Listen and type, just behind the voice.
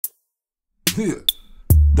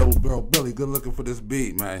Double barrel belly, good looking for this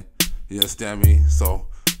beat, man. You understand me? So,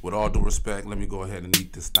 with all due respect, let me go ahead and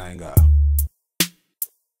eat this thing up.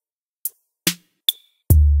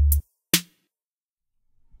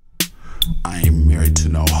 I ain't married to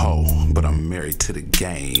no hoe, but I'm married to the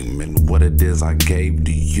game. And what it is I gave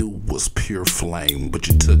to you was pure flame. But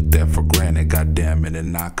you took that for granted, goddamn it,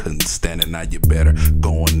 and I couldn't stand it. Now you better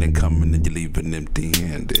going and coming and you leaving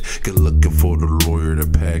empty-handed. Get looking for the lawyer, the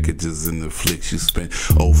packages, and the flicks. You spent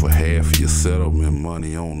over half your settlement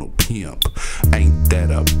money on a pimp. Ain't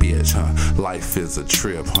that a bitch, huh? Life is a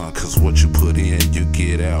trip, huh? Cause what you put in, you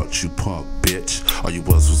get out, you punk bitch. All you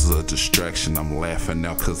was a distraction. I'm laughing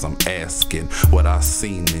now cause I'm asking what I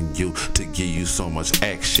seen in you to give you so much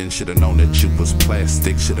action. Should've known that you was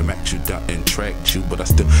plastic, should've mapped you down and tracked you, but I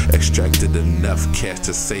still extracted enough cash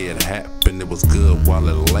to say it happened. It was good while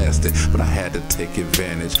it lasted, but I had to take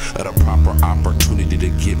advantage of the proper opportunity to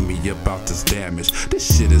get me about this damage.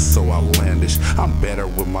 This shit is so outlandish, I'm better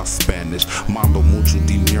with my Spanish. Mando mucho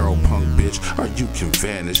dinero, punk bitch, or you can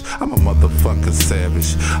vanish. I'm a motherfucking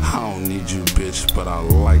savage, I don't need you bitch, but I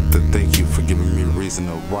like to thank you for giving me reason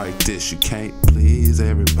to write this. You can't please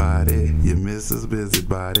everybody, you're Mrs.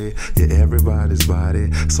 Busybody, you're everybody's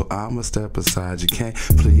body, so I'ma step aside. You can't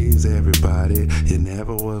please everybody, you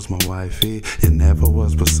never was my wifey, you never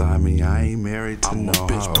was beside me, I ain't married to no hoe. I'm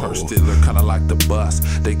a bitch purse stealer, kinda like the bus,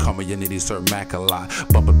 they call me Unity Sir Mac a lot,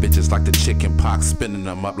 bumping bitches like the chicken pox, spinning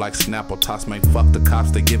them up like Snapple toss, man fuck the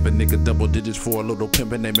cops, they give a nigga double digits for a little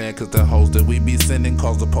pimpin', they man cause the hoes that we be sending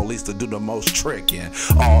cause the police to do the most tricking,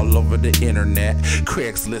 all over the internet,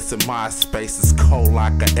 Craigslist and MySpace is cold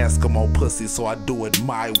like an Eskimo pussy, so I do it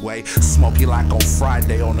my way, smoky like on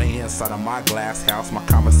Friday on the inside of my glass house, my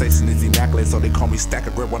conversation is immaculate, so they call me Stack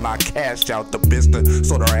of Grip when I cash out the bitch,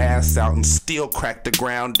 so their ass out and still crack the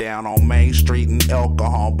ground down on Main Street and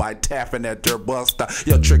alcohol by tapping at their buster.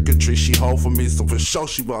 Yo, trick or treat, she hold for me, so for sure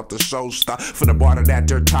she bought the show stop. Finna bought it at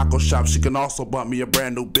their taco shop, she can also bump me a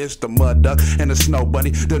brand new bitch, the mud duck and the snow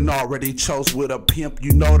bunny, done already chose with a pimp,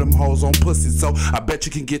 you know them hoes on pussy, so I bet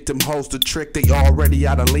you can get them hoes the trick, they already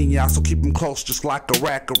out of lean, y'all, so keep them close just like a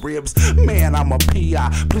rack of ribs. Man, I'm a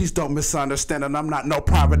PI, please don't misunderstand, and I'm not no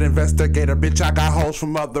private investigator, bitch, I got hoes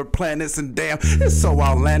from other planets, and damn, it's so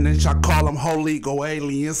outlandish, I call them whole legal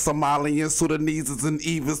aliens, Somalians, Sudanese, and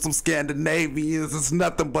even some Scandinavians, it's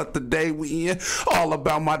nothing but the day we in, all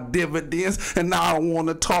about my dividends, and I don't want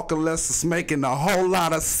to talk unless it's making a whole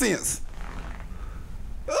lot of sense.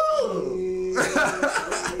 Ooh.